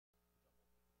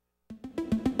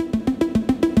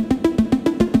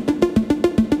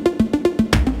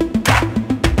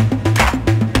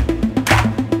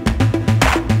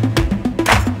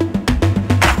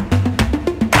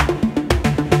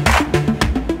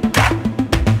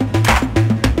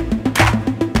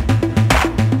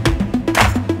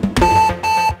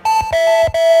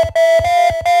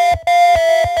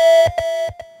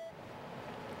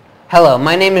Hello,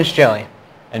 my name is Joey.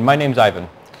 And my name's Ivan.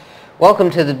 Welcome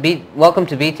to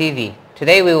BTV.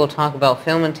 Today we will talk about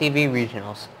film and TV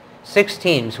regionals. 6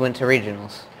 teams went to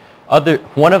regionals.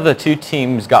 One of the 2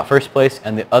 teams got first place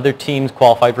and the other teams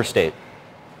qualified for state.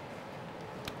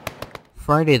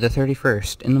 Friday the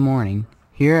 31st in the morning,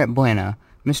 here at Buena,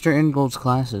 Mr. Ingold's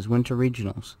classes went to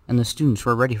regionals, and the students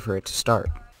were ready for it to start.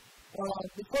 Before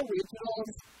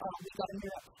regionals, we got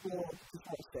here at school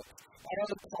before 6. And it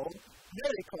was cold,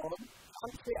 very cold.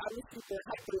 Honestly, I was super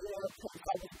hyper there because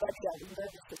I was ready, I was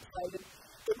nervous, excited.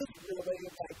 It was really,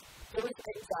 there was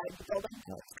anxiety building.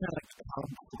 It's kind of like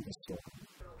the storm.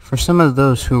 For some of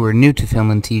those who were new to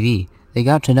film and TV, they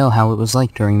got to know how it was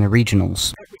like during the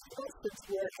regionals. Since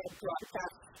we're in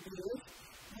broadcast news,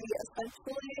 we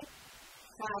essentially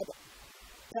had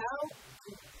about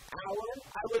an hour,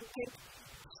 I would think,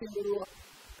 to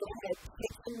go ahead,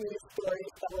 take some news stories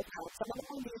that would have some of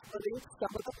them were news stories, some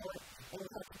of them weren't, and we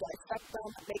had to dissect them,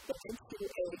 make them into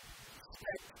a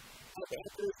script of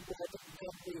answers would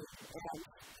and read, and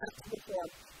have to perform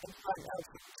in front of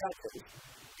judges.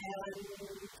 And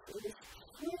it was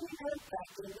really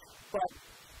nerve-wracking, but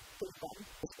it was fun. It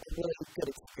was a really good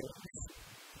experience.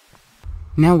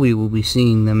 Now we will be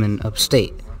seeing them in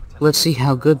upstate. Let's see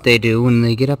how good they do when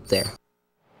they get up there.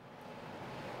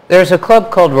 There's a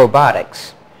club called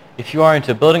Robotics. If you are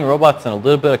into building robots and a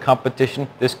little bit of competition,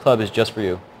 this club is just for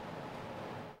you.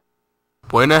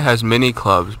 Buena has many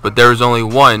clubs, but there is only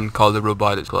one called the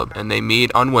Robotics Club, and they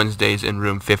meet on Wednesdays in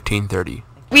room 1530.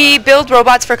 We build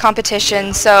robots for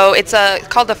competition, so it's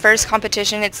called the first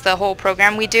competition. It's the whole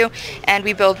program we do, and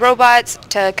we build robots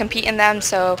to compete in them,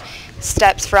 so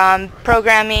steps from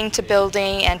programming to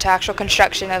building and to actual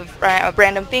construction of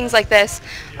random things like this.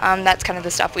 That's kind of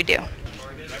the stuff we do.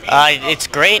 It's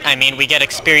great. I mean, we get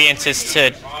experiences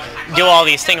to do all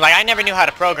these things. Like, I never knew how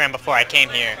to program before I came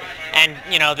here. And,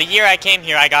 you know, the year I came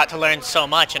here, I got to learn so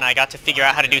much, and I got to figure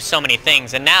out how to do so many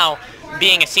things. And now,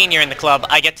 being a senior in the club,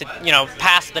 I get to, you know,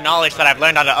 pass the knowledge that I've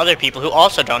learned on to other people who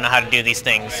also don't know how to do these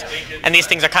things. And these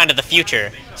things are kind of the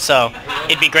future. So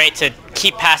it'd be great to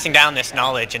keep passing down this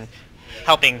knowledge and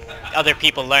helping other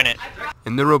people learn it.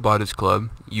 In the Robotics Club,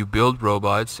 you build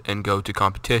robots and go to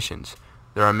competitions.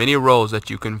 There are many roles that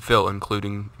you can fill,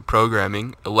 including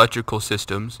programming, electrical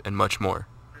systems, and much more.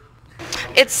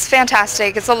 It's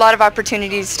fantastic. It's a lot of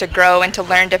opportunities to grow and to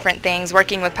learn different things,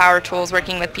 working with power tools,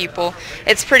 working with people.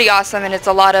 It's pretty awesome, and it's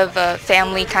a lot of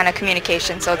family kind of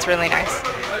communication, so it's really nice.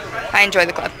 I enjoy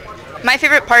the club. My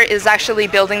favorite part is actually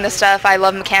building the stuff. I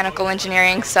love mechanical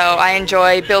engineering, so I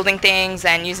enjoy building things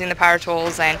and using the power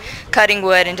tools and cutting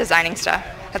wood and designing stuff.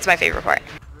 That's my favorite part.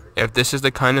 If this is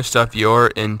the kind of stuff you're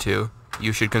into,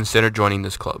 you should consider joining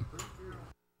this club.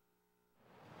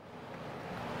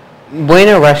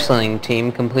 Buena wrestling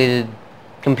team competed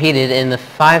in the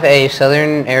 5A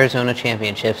Southern Arizona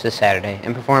Championships this Saturday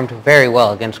and performed very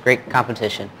well against great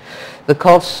competition. The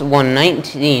Colts won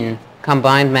 19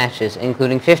 combined matches,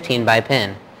 including 15 by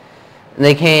pin.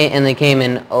 They came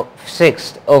in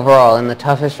 6th overall in the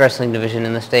toughest wrestling division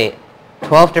in the state.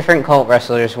 12 different Colt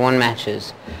wrestlers won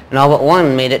matches, and all but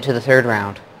one made it to the 3rd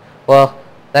round. Well,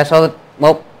 that's all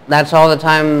the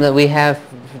time that we have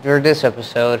for this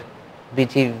episode.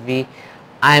 BTV.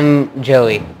 I'm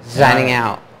Joey, signing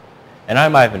out. And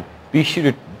I'm Ivan. Be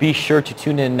sure to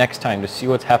tune in next time to see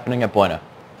what's happening at Buena.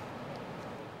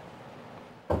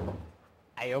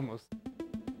 I almost...